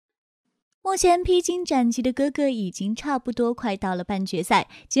目前披荆斩棘的哥哥已经差不多快到了半决赛，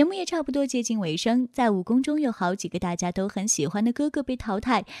节目也差不多接近尾声。在5宫中有好几个大家都很喜欢的哥哥被淘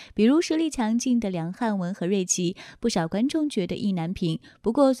汰，比如实力强劲的梁汉文和瑞奇，不少观众觉得意难平。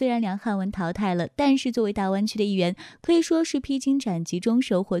不过虽然梁汉文淘汰了，但是作为大湾区的一员，可以说是披荆斩棘中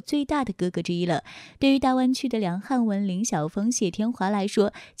收获最大的哥哥之一了。对于大湾区的梁汉文、林晓峰、谢天华来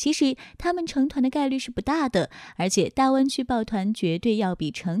说，其实他们成团的概率是不大的，而且大湾区抱团绝对要比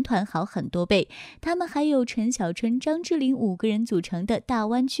成团好很多倍。他们还有陈小春、张智霖5个人组成的大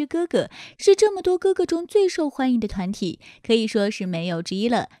湾区哥哥，是这么多哥哥中最受欢迎的团体，可以说是没有之一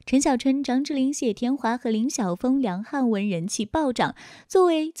了。陈小春、张智霖、谢天华和林晓峰、梁汉文人气暴涨，作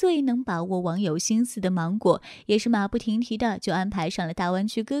为最能把握网友心思的芒果，也是马不停蹄的就安排上了大湾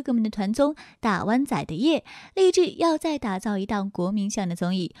区哥哥们的团综《大湾仔的夜》，立志要再打造一档国民向的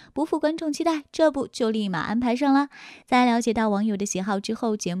综艺，不负观众期待，这不就立马安排上了。在了解到网友的喜好之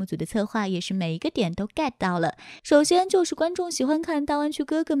后，节目组的策划也是每一个点都 get 到了。首先就是观众喜欢看大湾区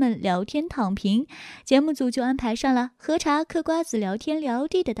哥哥们聊天躺平，节目组就安排上了喝茶嗑瓜子聊天聊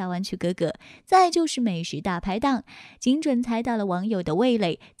地的大湾区哥哥。再就是美食大排档，精准猜到了网友的味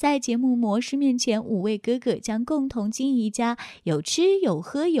蕾，在节目模式面前，5位哥哥将共同经营一家有吃有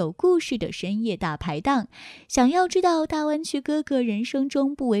喝有故事的深夜大排档。想要知道大湾区哥哥人生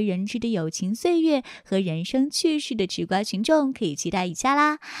中不为人知的友情岁月和人生趣事的吃瓜群众，可以期待一下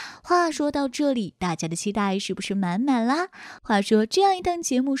啦。话说到这里，大家的期待是不是满满啦？话说这样一档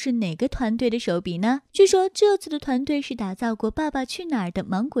节目是哪个团队的手笔呢？据说这次的团队是打造过《爸爸去哪儿》的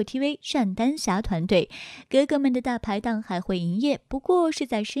芒果 TV 单丹霞团队。哥哥们的大排档还会营业，不过是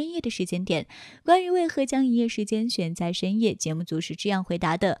在深夜的时间点。关于为何将营业时间选在深夜，节目组是这样回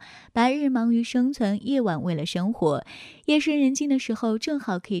答的：白日忙于生存，夜晚为了生活。夜深人静的时候，正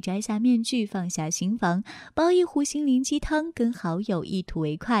好可以摘下面具，放下心防，煲一壶心灵鸡汤，跟好友一吐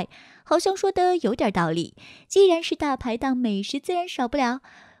为快。好像说的有点道理，既然是大排档，美食自然少不了。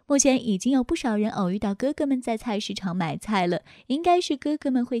目前已经有不少人偶遇到哥哥们在菜市场买菜了，应该是哥哥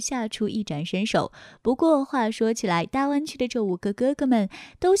们会下厨一展身手。不过话说起来，大湾区的这5个哥哥们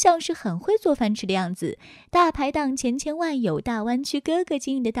都像是很会做饭吃的样子。大排档千万有大湾区哥哥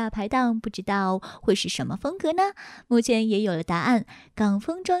经营的大排档，不知道会是什么风格呢？目前也有了答案，港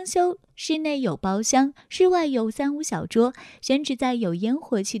风装修，室内有包厢，室外有3、5小桌，选址在有烟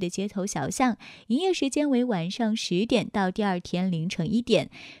火气的街头小巷，营业时间为晚上10点到第2天凌晨1点。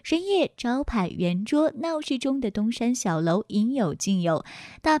深夜招牌圆桌，闹市中的东山小楼应有尽有。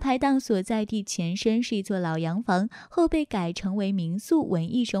大排档所在地前身是一座老洋房，后被改成为民宿文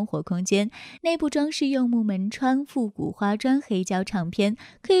艺生活空间，内部装饰用木门窗、复古花砖、黑胶唱片，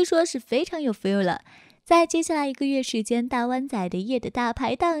可以说是非常有 feel 了。在接下来1个月时间，大湾仔的夜的大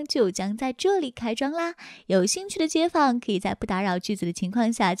排档就将在这里开张啦！有兴趣的街坊可以在不打扰剧组的情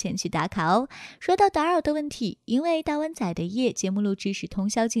况下前去打卡哦。说到打扰的问题，因为大湾仔的夜节目录制是通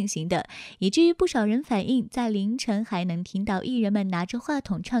宵进行的，以至于不少人反映在凌晨还能听到艺人们拿着话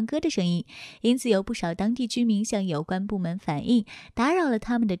筒唱歌的声音，因此有不少当地居民向有关部门反映，打扰了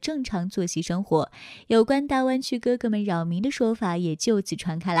他们的正常作息生活。有关大湾区哥哥们扰民的说法也就此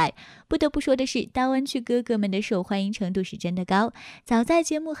传开来。不得不说的是，大湾区哥哥们的受欢迎程度是真的高。早在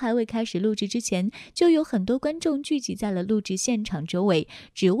节目还未开始录制之前，就有很多观众聚集在了录制现场周围，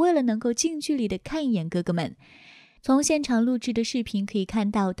只为了能够近距离的看一眼哥哥们。从现场录制的视频可以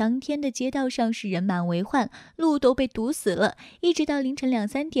看到，当天的街道上是人满为患，路都被堵死了，一直到凌晨2、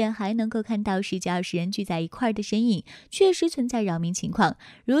3点还能够看到10几20人聚在一块的身影，确实存在扰民情况。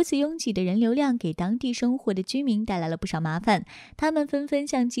如此拥挤的人流量给当地生活的居民带来了不少麻烦，他们纷纷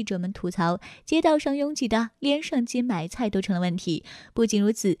向记者们吐槽，街道上拥挤的连上街买菜都成了问题。不仅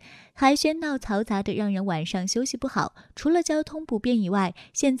如此，还喧闹嘈杂的让人晚上休息不好。除了交通不便以外，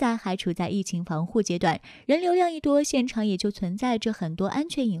现在还处在疫情防护阶段，人流量一多，现场也就存在着很多安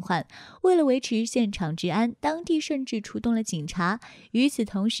全隐患。为了维持现场治安，当地甚至出动了警察。与此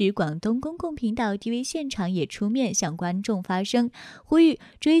同时，广东公共频道 TV 现场也出面向观众发声，呼吁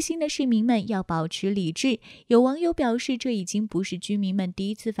追星的市民们要保持理智。有网友表示，这已经不是居民们第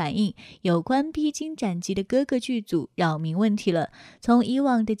一次反映有关披荆斩棘的哥哥剧组扰民问题了。从以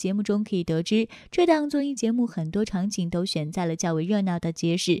往的节目中可以得知，这档综艺节目很多场景都选在了较为热闹的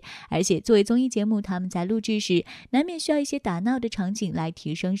街市，而且作为综艺节目，他们在录制时难免需要一些打闹的场景来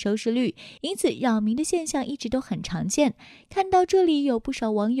提升收视率，因此扰民的现象一直都很常见。看到这里，有不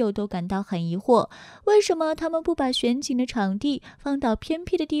少网友都感到很疑惑，为什么他们不把选景的场地放到偏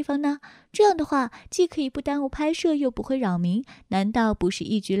僻的地方呢？这样的话，既可以不耽误拍摄，又不会扰民，难道不是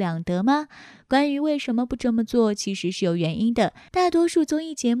一举两得吗？关于为什么不这么做，其实是有原因的。大多数综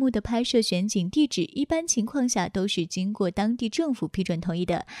艺节目的拍摄选景地址，一般情况下都是经过当地政府批准同意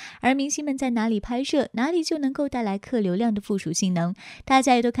的，而明星们在哪里拍摄，哪里就能够带来客流量的附属性能，大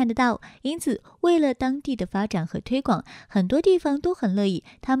家也都看得到。因此，为了当地的发展和推广，很多地方都很乐意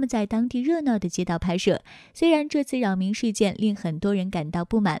他们在当地热闹的街道拍摄。虽然这次扰民事件令很多人感到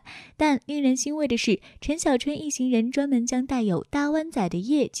不满，但令人欣慰的是，陈小春一行人专门将带有大湾仔的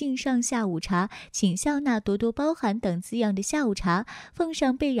夜敬上下午茶，请笑纳多多包涵等字样的下午茶奉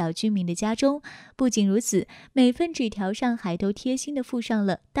上被扰居民的家中。不仅如此，每份纸条上还都贴心地附上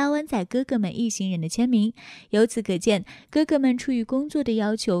了大湾仔哥哥们一行人的签名。由此可见，哥哥们出于工作的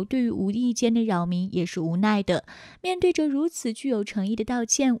要求，对于无意间的扰民也是无奈的。面对着如此具有诚意的道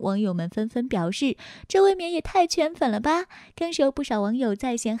歉，网友们纷纷表示，这未免也太圈粉了吧。更是有不少网友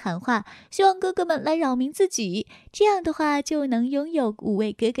在线喊话，希望哥哥们来扰民自己，这样的话就能拥有5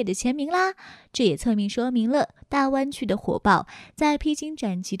位哥哥的签名啦。这也侧面说明了大湾区的火爆。在披荆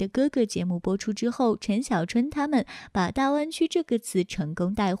斩棘的哥哥节目播出之后，陈小春他们把大湾区这个词成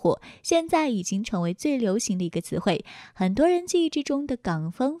功带火，现在已经成为最流行的一个词汇。很多人记忆之中的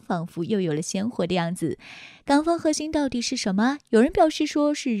港风仿佛又有了鲜活的样子。港风核心到底是什么？有人表示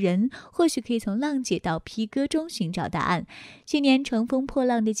说是人，或许可以从浪姐到P哥中寻找答案。去年乘风破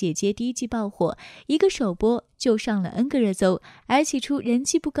浪的姐姐第1季爆火，一个首播就上了 N 个热搜，而起初人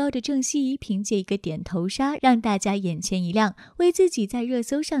气不高的郑希怡凭借一个点头杀让大家眼前一亮，为自己在热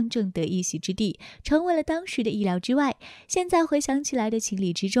搜上挣得一席之地，成为了当时的意料之外。现在回想起来的情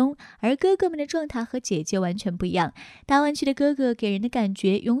理之中，而哥哥们的状态和姐姐完全不一样。大湾区的哥哥给人的感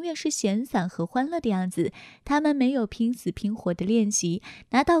觉永远是闲散和欢乐的样子，他们没有拼死拼活的练习，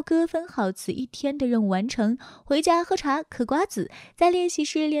拿到歌分好词1天的任务完成，回家喝茶嗑瓜子，在练习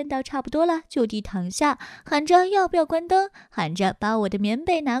室练到差不多了就地躺下，喊着要不要关灯，喊着把我的棉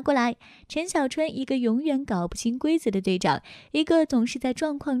被拿过来。陈小春一个永远搞不清规则的队长，一个总是在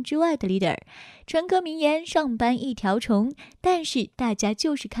状况之外的 leader。 春哥名言上班一条虫，但是大家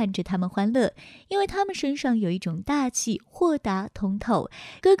就是看着他们欢乐，因为他们身上有一种大气豁达通透。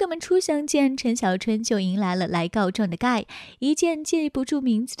哥哥们初相见，陈小春就迎来了来告状的盖，一件记不住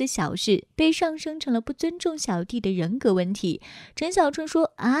名字的小事被上升成了不尊重小弟的人格问题。陈小春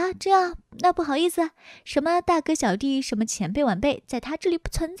说啊，这样那不好意思，什么大哥小弟，什么前辈晚辈，在他这里不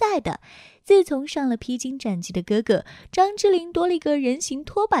存在的。自从上了披荆斩棘的哥哥，张智霖多了一个人形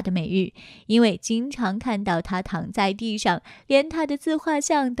拖把的美誉，因为经常看到他躺在地上，连他的自画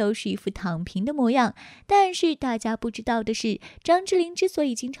像都是一副躺平的模样。但是大家不知道的是，张智霖之所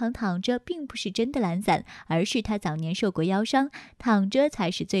以经常躺着，并不是真的懒散，而是他早年受过腰伤，躺着才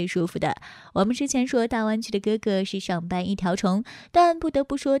是最舒服的。我们之前说大湾区的哥哥是上班一条虫，但不得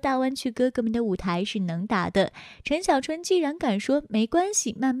不说大湾区哥哥们的舞台是能打的。陈小春既然敢说没关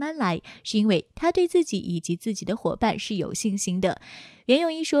系慢慢来，是因为他对自己以及自己的伙伴是有信心的。袁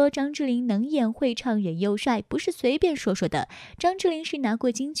咏仪说张智霖能演会唱人又帅，不是随便说说的。张智霖是拿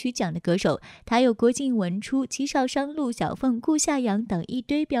过金曲奖的歌手，他有郭靖、文初、戚少商、陆小凤、顾夏阳等一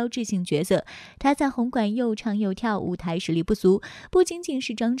堆标志性角色，他在红馆又唱又跳，舞台实力不俗。不仅仅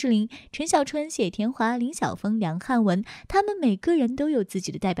是张智霖，陈小春、谢天华、林晓峰、梁汉文，他们每个人都有自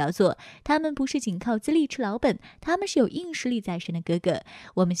己的代表作，他们不是仅靠资历吃老本，他们是有硬实力在身的哥哥。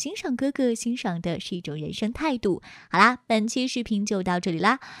我们欣赏哥哥，欣赏的是一种人生态度。好啦，本期视频就到这里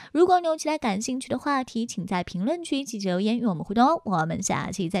啦。如果你有其他感兴趣的话题，请在评论区积极留言与我们互动哦。我们下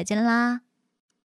期再见啦。